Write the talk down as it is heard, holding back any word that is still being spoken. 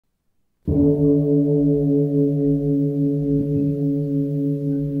May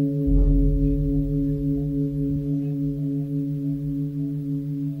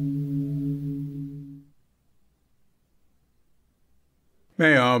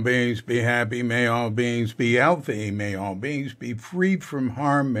all beings be happy, may all beings be healthy, may all beings be free from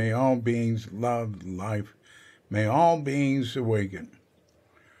harm, may all beings love life, may all beings awaken.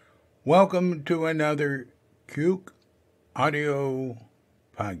 Welcome to another Cuke audio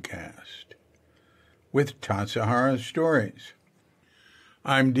podcast with Tassajara Stories.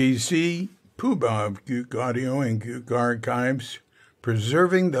 I'm DC, Poobah of Cuke Audio and Cuke Archives,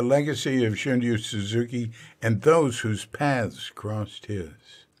 preserving the legacy of Shunryu Suzuki and those whose paths crossed his,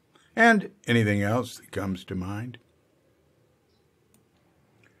 and anything else that comes to mind.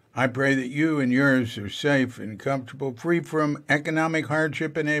 I pray that you and yours are safe and comfortable, free from economic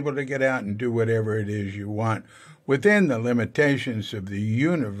hardship, and able to get out and do whatever it is you want within the limitations of the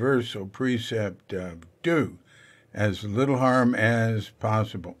universal precept of do as little harm as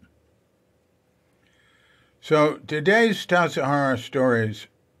possible. So today's Tassajara Stories,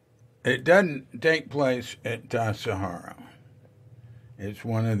 it doesn't take place at Tassajara. It's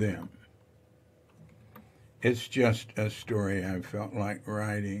one of them. It's just a story I felt like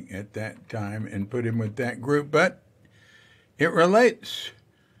writing at that time and put in with that group, but it relates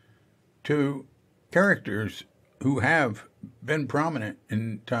to characters who have been prominent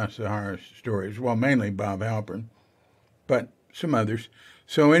in Tassajara Stories. Well, mainly Bob Halpern, but some others.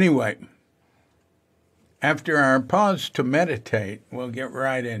 So anyway, after our pause to meditate, we'll get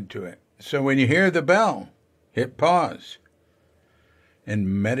right into it. So when you hear the bell, hit pause and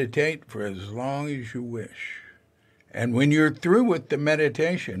meditate for as long as you wish. And when you're through with the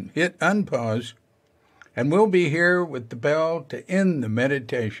meditation, hit unpause, and we'll be here with the bell to end the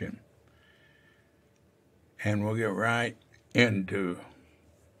meditation. And we'll get right into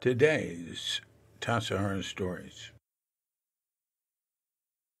today's Tassajara Stories.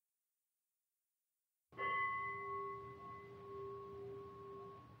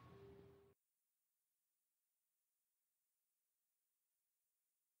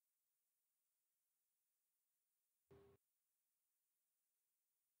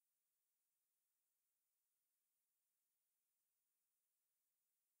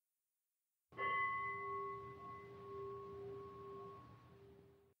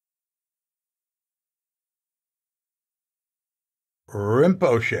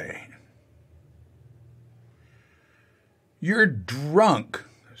 Rimpoche. "You're drunk,"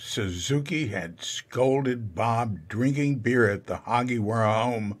 Suzuki had scolded Bob, drinking beer at the Hagiwara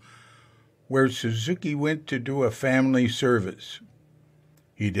home, where Suzuki went to do a family service.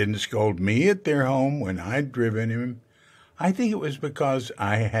 He didn't scold me at their home when I'd driven him. I think it was because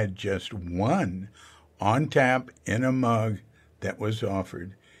I had just one on tap in a mug that was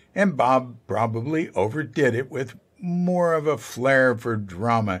offered, and Bob probably overdid it with more of a flair for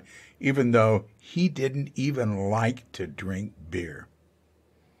drama, even though he didn't even like to drink beer.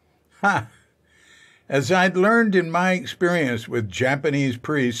 As I'd learned in my experience with Japanese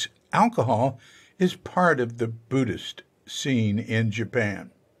priests, alcohol is part of the Buddhist scene in Japan.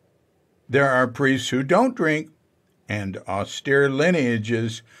 There are priests who don't drink and austere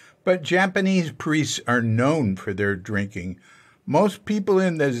lineages, but Japanese priests are known for their drinking. Most people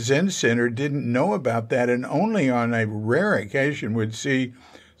in the Zen Center didn't know about that, and only on a rare occasion would see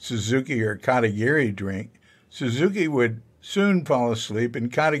Suzuki or Katagiri drink. Suzuki would soon fall asleep,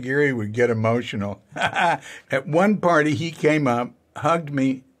 and Katagiri would get emotional. At one party, he came up, hugged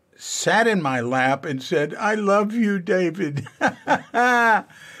me, sat in my lap, and said, "I love you, David."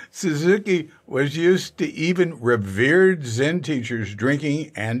 Suzuki was used to even revered Zen teachers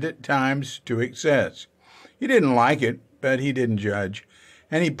drinking, and at times to excess. He didn't like it, but he didn't judge,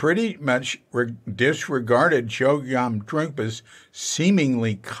 and he pretty much disregarded Chogyam Trungpa's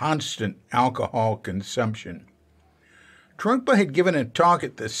seemingly constant alcohol consumption. Trungpa had given a talk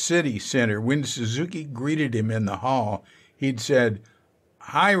at the city center. When Suzuki greeted him in the hall, he'd said,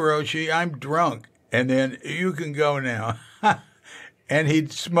 "Hi, Roshi, I'm drunk," and then, "You can go now." And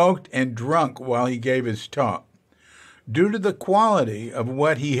he'd smoked and drunk while he gave his talk. Due to the quality of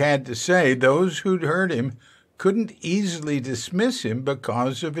what he had to say, those who'd heard him couldn't easily dismiss him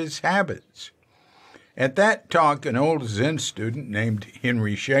because of his habits. At that talk, an old Zen student named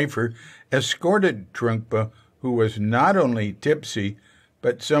Henry Schaefer escorted Trungpa, who was not only tipsy,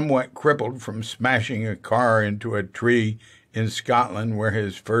 but somewhat crippled from smashing a car into a tree in Scotland, where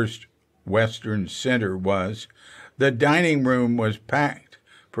his first Western Centre was. The dining room was packed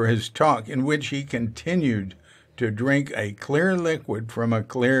for his talk, in which he continued to drink a clear liquid from a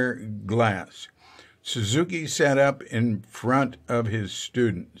clear glass. Suzuki sat up in front of his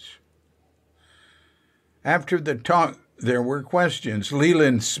students. After the talk, there were questions.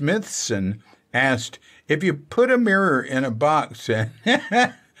 Leland Smithson asked, if you put a mirror in a box,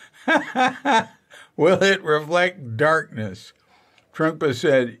 will it reflect darkness? Trungpa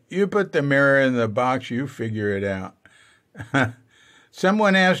said, you put the mirror in the box, you figure it out.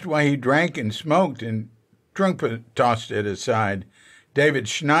 Someone asked why he drank and smoked, and Trungpa tossed it aside. David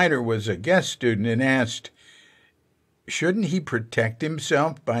Schneider was a guest student and asked, shouldn't he protect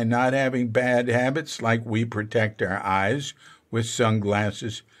himself by not having bad habits like we protect our eyes with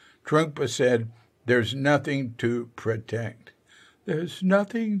sunglasses? Trungpa said, there's nothing to protect. There's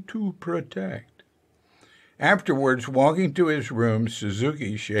nothing to protect. Afterwards, walking to his room,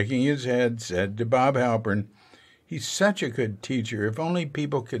 Suzuki, shaking his head, said to Bob Halpern, he's such a good teacher. If only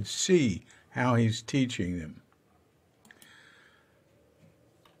people could see how he's teaching them.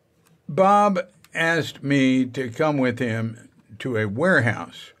 Bob asked me to come with him to a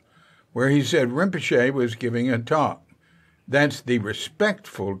warehouse where he said Rimpoche was giving a talk. That's the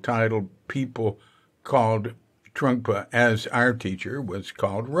respectful title people called Trungpa, as our teacher was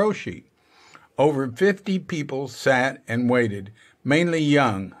called Roshi. Over 50 people sat and waited, mainly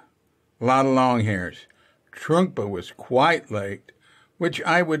young, a lot of long hairs. Trungpa was quite late, which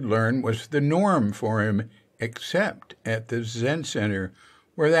I would learn was the norm for him, except at the Zen Center,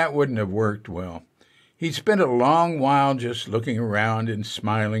 where that wouldn't have worked well. He spent a long while just looking around and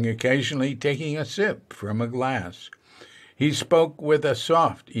smiling, occasionally taking a sip from a glass. He spoke with a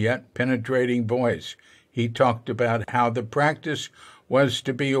soft yet penetrating voice. He talked about how the practice was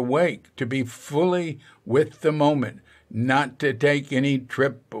to be awake, to be fully with the moment, not to take any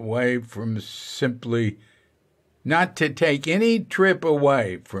trip away from simply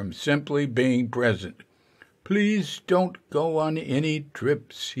being present. Please don't go on any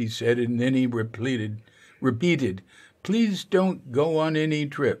trips, he said, and then he repeated, please don't go on any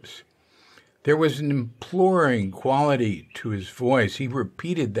trips. There was an imploring quality to his voice. He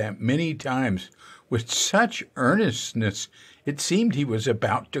repeated that many times with such earnestness, it seemed he was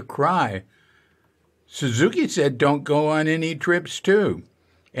about to cry. Suzuki said, don't go on any trips too.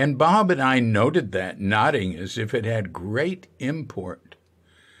 And Bob and I noted that, nodding as if it had great import.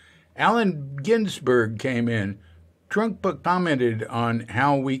 Allen Ginsberg came in. Trungpa commented on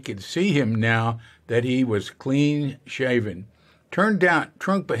how we could see him now that he was clean-shaven. Turned out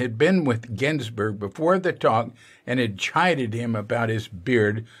Trungpa had been with Ginsberg before the talk and had chided him about his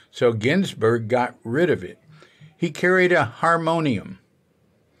beard, so Ginsberg got rid of it. He carried a harmonium.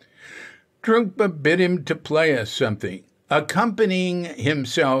 Trungpa bid him to play us something. Accompanying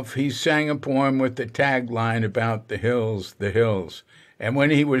himself, he sang a poem with the tagline about the hills, and when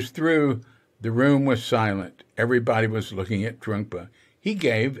he was through, the room was silent. Everybody was looking at Trungpa. He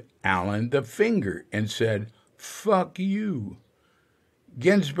gave Allen the finger and said, fuck you.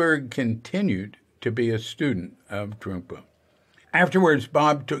 Ginsberg continued to be a student of Trungpa. Afterwards,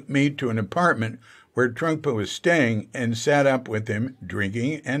 Bob took me to an apartment where Trungpa was staying and sat up with him,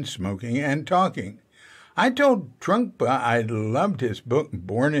 drinking and smoking and talking. I told Trungpa I loved his book,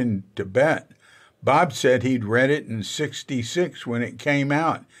 Born in Tibet. Bob said he'd read it in '66 when it came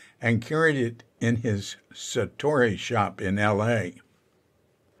out and carried it in his Satori shop in L.A.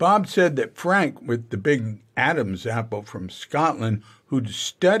 Bob said that Frank, with the big Adam's apple from Scotland, who'd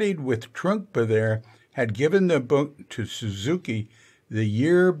studied with Trungpa there, had given the book to Suzuki the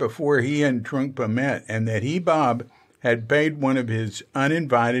year before he and Trungpa met, and that he, Bob, had paid one of his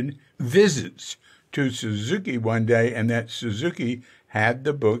uninvited visits to Suzuki one day, and that Suzuki had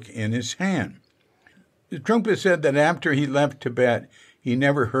the book in his hand. Trungpa said that after he left Tibet, he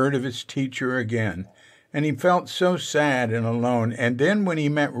never heard of his teacher again, and he felt so sad and alone. And then when he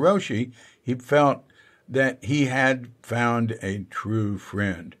met Roshi, he felt that he had found a true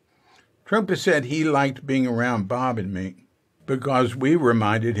friend. Trungpa said he liked being around Bob and me because we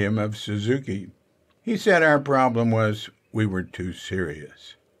reminded him of Suzuki. He said our problem was we were too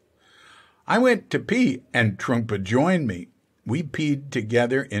serious. I went to pee, and Trungpa joined me. We peed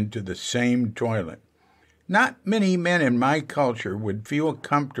together into the same toilet. Not many men in my culture would feel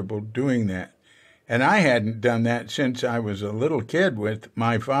comfortable doing that, and I hadn't done that since I was a little kid with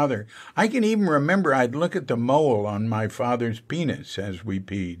my father. I can even remember I'd look at the mole on my father's penis as we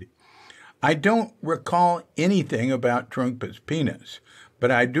peed. I don't recall anything about Trungpa's penis,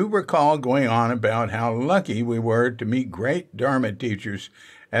 but I do recall going on about how lucky we were to meet great Dharma teachers,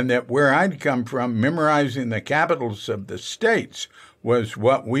 and that where I'd come from, memorizing the capitals of the states was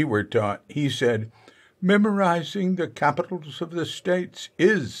what we were taught. He said, memorizing the capitals of the states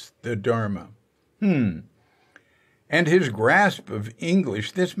is the Dharma. And and his grasp of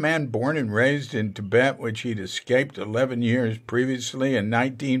English. This man, born and raised in Tibet, which he'd escaped 11 years previously in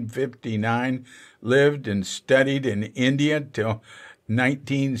 1959, lived and studied in India till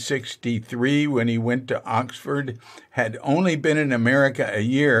 1963 when he went to Oxford, had only been in America a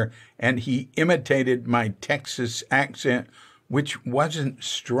year, and he imitated my Texas accent, which wasn't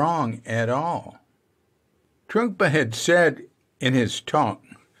strong at all. Trungpa had said in his talk,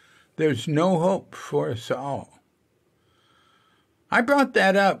 "There's no hope for us all." I brought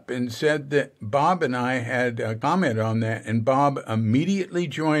that up and said that Bob and I had a comment on that, and Bob immediately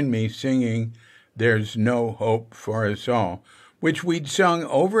joined me singing "There's No Hope for Us All," which we'd sung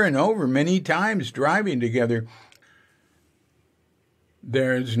over and over many times driving together.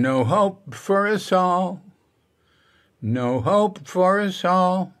 There's no hope for us all, no hope for us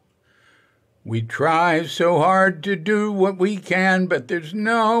all. We try so hard to do what we can, but there's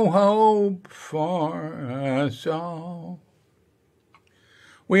no hope for us all.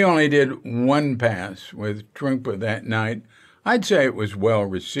 We only did one pass with Trungpa that night. I'd say it was well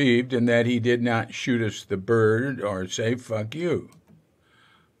received and that he did not shoot us the bird or say "fuck you."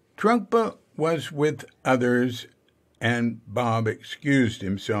 Trungpa was with others, and Bob excused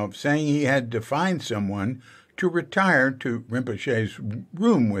himself, saying he had to find someone to retire to Rimpoche's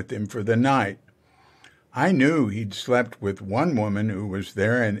room with him for the night. I knew he'd slept with one woman who was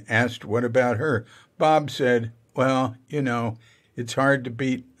there and asked what about her. Bob said, "Well, it's hard to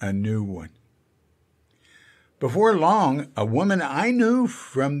beat a new one." Before long, a woman I knew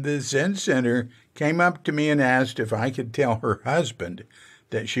from the Zen Center came up to me and asked if I could tell her husband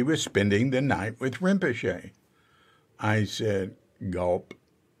that she was spending the night with Rimpoche. I said, gulp,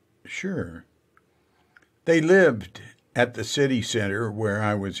 "Sure." They lived at the city center where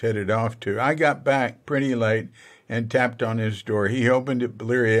I was headed off to. I got back pretty late and tapped on his door. He opened it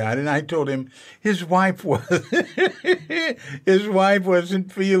bleary-eyed, and I told him his wife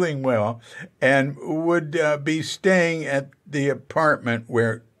wasn't feeling well and would be staying at the apartment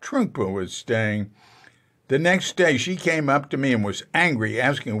where Trungpa was staying. The next day, she came up to me and was angry,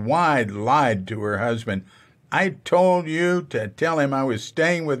 asking why I'd lied to her husband. "I told you to tell him I was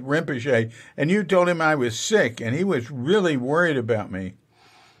staying with Rinpoche, and you told him I was sick, and he was really worried about me."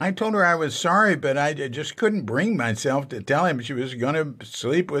 I told her I was sorry, but I just couldn't bring myself to tell him she was going to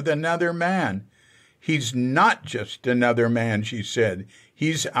sleep with another man. "He's not just another man," she said.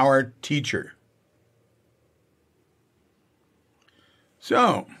 "He's our teacher."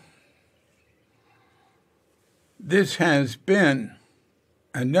 So, this has been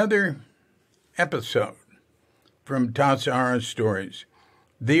another episode from Tassajara Stories,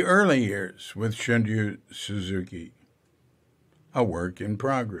 The Early Years with Shunryu Suzuki, a work in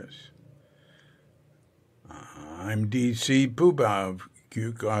progress. I'm D.C. Puba of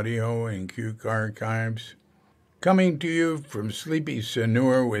Cuke Audio and Cuke Archives, coming to you from Sleepy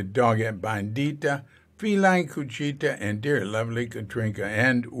Sanur with Doggett Bandita, Feline Cuchita, and dear lovely Katrinka,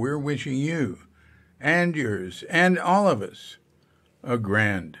 and we're wishing you and yours and all of us a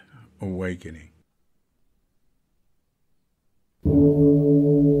grand awakening.